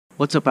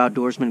What's up,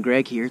 outdoorsman?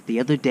 Greg here.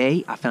 The other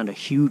day I found a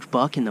huge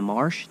buck in the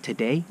marsh.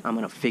 Today I'm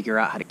going to figure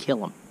out how to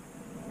kill him.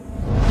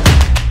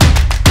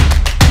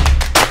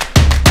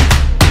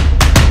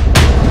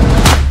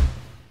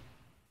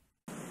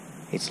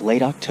 It's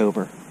late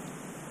October.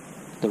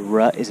 The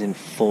rut is in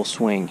full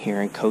swing here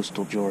in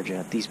coastal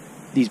Georgia.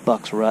 These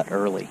bucks rut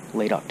early,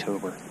 late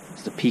October.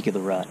 It's the peak of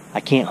the rut. I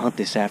can't hunt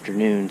this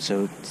afternoon,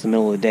 so it's the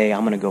middle of the day.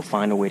 I'm going to go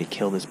find a way to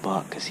kill this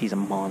buck because he's a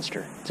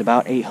monster. It's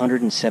about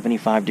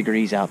 875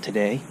 degrees out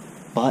today,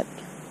 but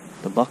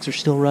the bucks are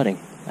still rutting.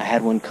 I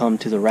had one come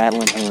to the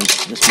rattling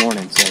horns this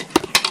morning,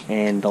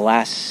 and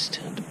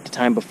the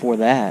time before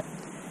that,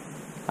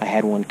 I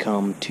had one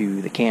come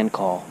to the can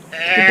call,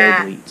 the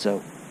doe bleat.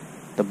 So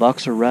the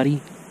bucks are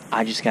ruddy.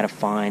 I just got to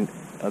find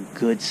a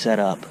good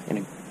setup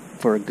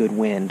for a good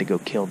wind to go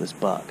kill this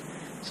buck.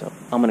 So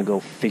I'm going to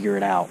go figure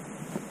it out.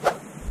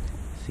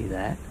 See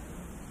that?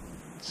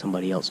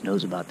 Somebody else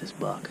knows about this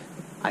buck.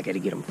 I got to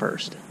get him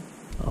first.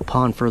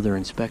 Upon further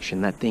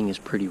inspection, that thing is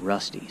pretty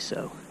rusty,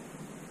 so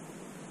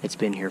it's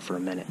been here for a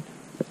minute.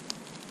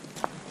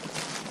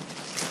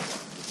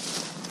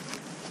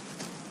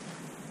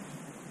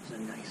 There's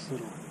a nice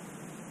little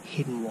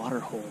hidden water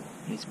hole,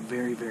 and it's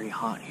very, very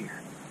hot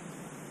here.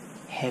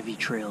 Heavy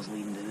trails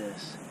leading to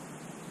this.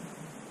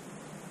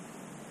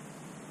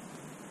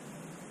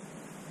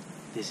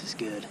 This is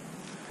good.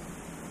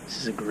 This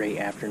is a great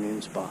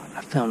afternoon spot.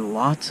 I found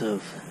lots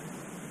of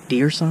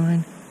deer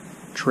sign,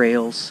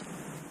 trails,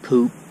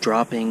 poop,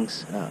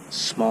 droppings,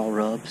 small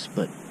rubs,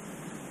 but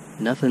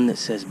nothing that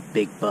says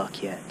big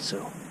buck yet.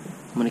 So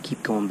I'm going to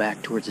keep going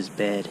back towards his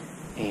bed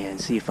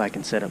and see if I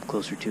can set up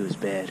closer to his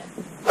bed.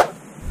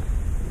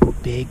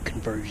 Big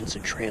convergence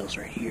of trails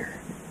right here.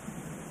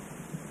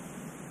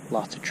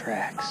 Lots of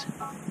tracks.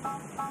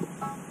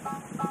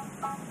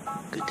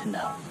 Good to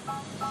know.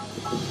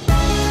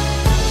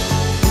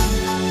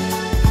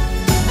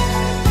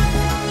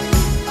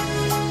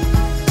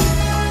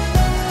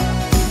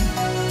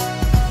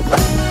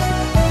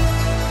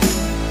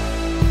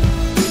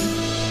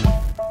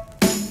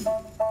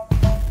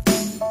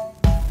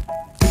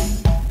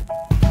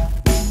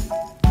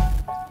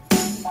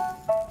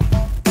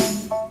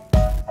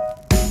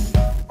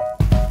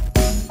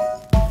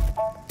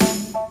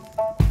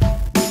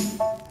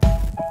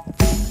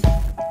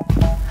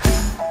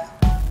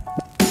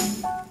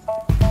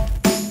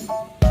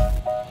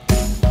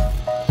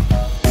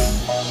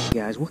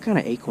 Guys, what kind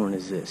of acorn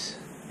is this?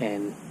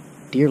 And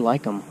deer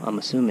like them, I'm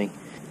assuming.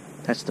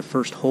 That's the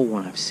first whole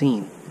one I've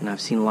seen, and I've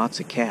seen lots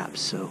of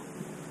caps, so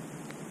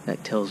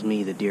that tells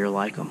me the deer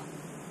like them.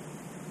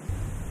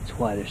 That's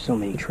why there's so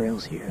many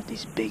trails here.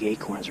 These big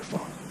acorns are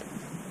falling.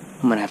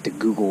 I'm gonna have to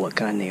Google what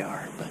kind they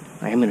are, but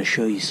I am gonna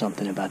show you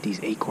something about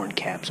these acorn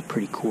caps, a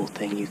pretty cool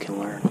thing you can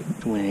learn.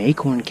 When an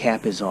acorn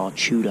cap is all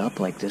chewed up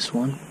like this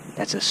one,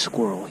 that's a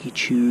squirrel. He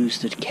chews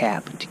the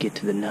cap to get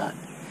to the nut.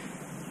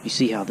 You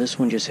see how this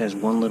one just has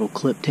one little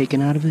clip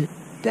taken out of it?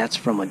 That's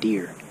from a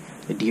deer.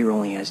 The deer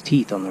only has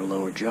teeth on their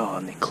lower jaw,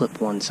 and they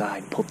clip one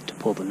side to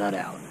pull the nut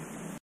out.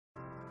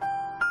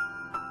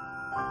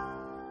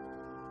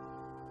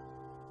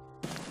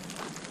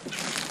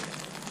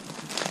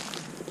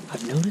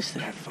 I've noticed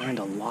that I find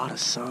a lot of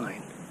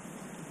sign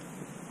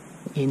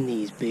in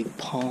these big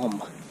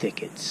palm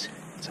thickets,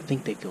 so I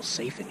think they feel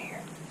safe in here.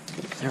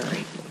 There are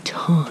a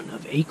ton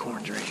of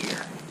acorns right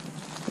here.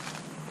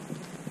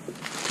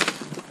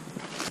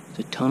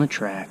 A ton of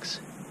tracks,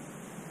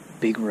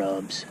 big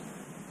rubs,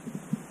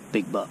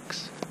 big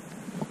bucks.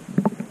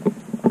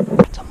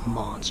 It's a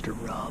monster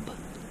rub.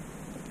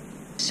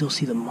 Still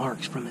see the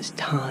marks from his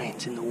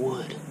tines in the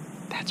wood.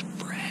 That's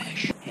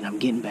fresh. And I'm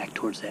getting back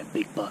towards that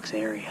big buck's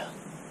area.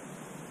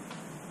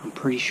 I'm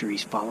pretty sure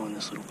he's following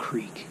this little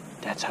creek.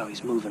 That's how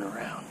he's moving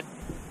around.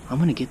 I'm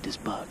gonna get this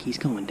buck. He's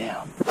going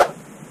down.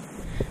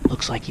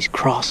 Looks like he's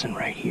crossing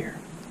right here.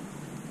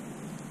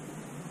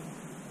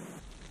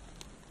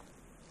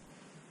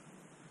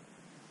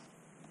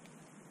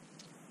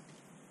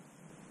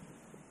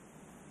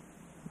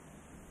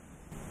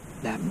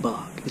 That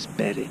buck is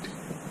bedded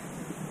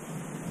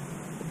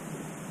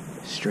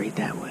straight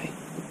that way,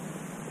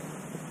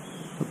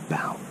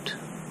 about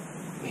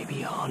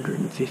maybe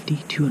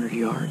 150, 200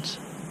 yards,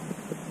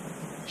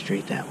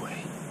 straight that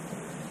way.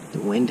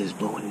 The wind is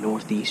blowing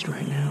northeast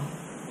right now,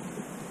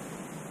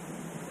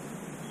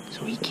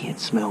 so he can't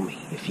smell me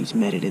if he's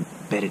bedded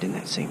in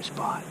that same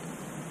spot.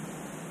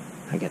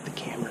 I got the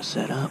camera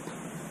set up,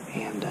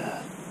 and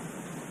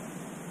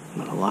I'm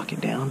gonna lock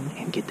it down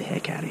and get the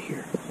heck out of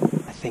here.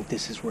 I think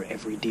this is where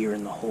every deer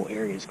in the whole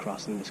area is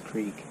crossing this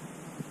creek.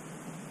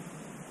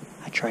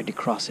 I tried to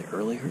cross it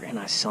earlier and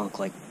I sunk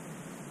like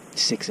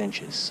 6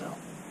 inches, so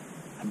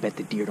I bet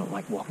the deer don't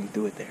like walking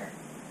through it there.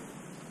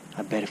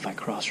 I bet if I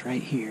cross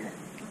right here,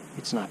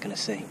 it's not gonna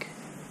sink.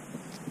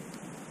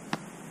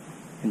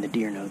 And the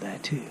deer know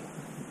that too.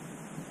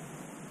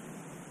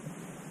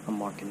 I'm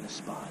marking this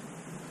spot.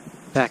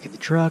 Back at the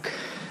truck,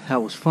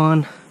 that was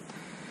fun.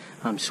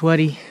 I'm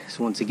sweaty,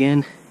 so once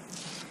again,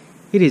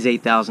 it is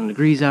 8,000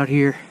 degrees out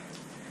here,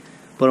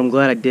 but I'm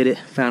glad I did it.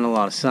 Found a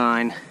lot of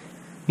sign.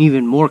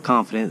 even more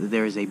confident that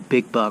there is a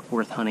big buck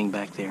worth hunting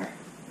back there.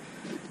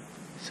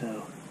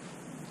 So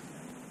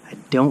I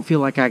don't feel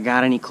like I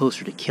got any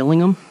closer to killing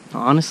him,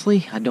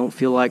 honestly. I don't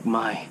feel like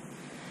my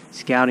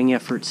scouting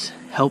efforts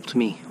helped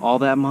me all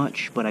that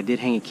much, but I did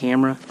hang a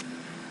camera,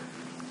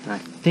 and I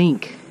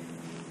think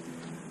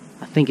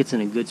it's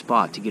in a good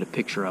spot to get a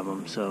picture of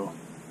him. So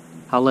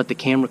I'll let the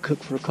camera cook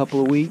for a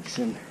couple of weeks,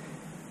 and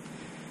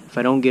if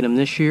I don't get him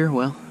this year,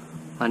 well,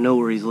 I know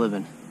where he's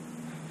living,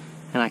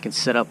 and I can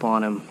set up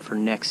on him for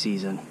next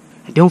season.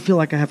 I don't feel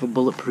like I have a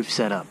bulletproof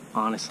setup,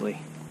 honestly.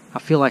 I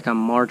feel like I'm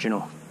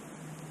marginal.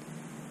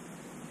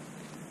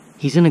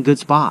 He's in a good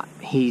spot.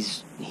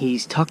 He's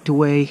tucked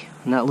away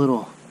in that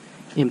little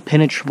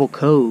impenetrable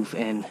cove,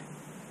 and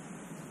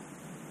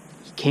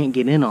you can't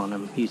get in on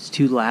him. He's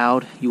too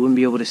loud. You wouldn't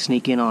be able to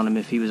sneak in on him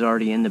if he was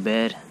already in the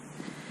bed.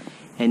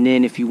 And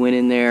then if you went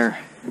in there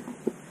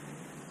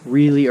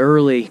really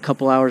early, a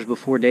couple hours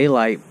before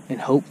daylight, and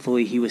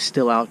hopefully he was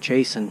still out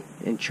chasing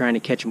and trying to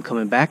catch him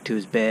coming back to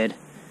his bed,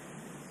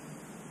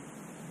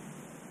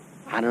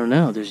 I don't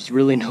know. There's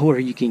really nowhere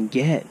you can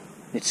get.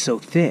 It's so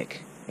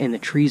thick, and the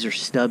trees are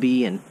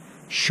stubby and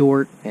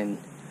short, and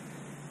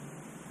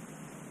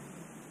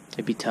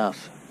it'd be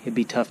tough. It'd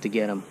be tough to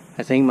get him.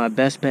 I think my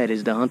best bet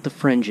is to hunt the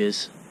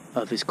fringes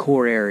of his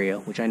core area,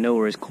 which I know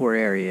where his core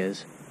area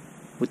is,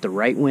 with the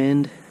right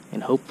wind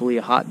and hopefully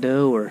a hot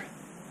doe, or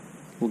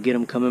we'll get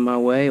him coming my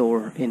way,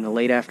 or in the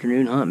late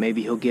afternoon hunt,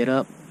 maybe he'll get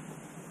up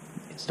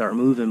and start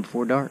moving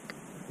before dark.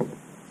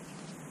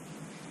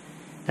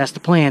 That's the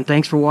plan.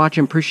 Thanks for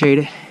watching. Appreciate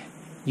it.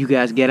 You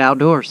guys get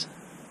outdoors.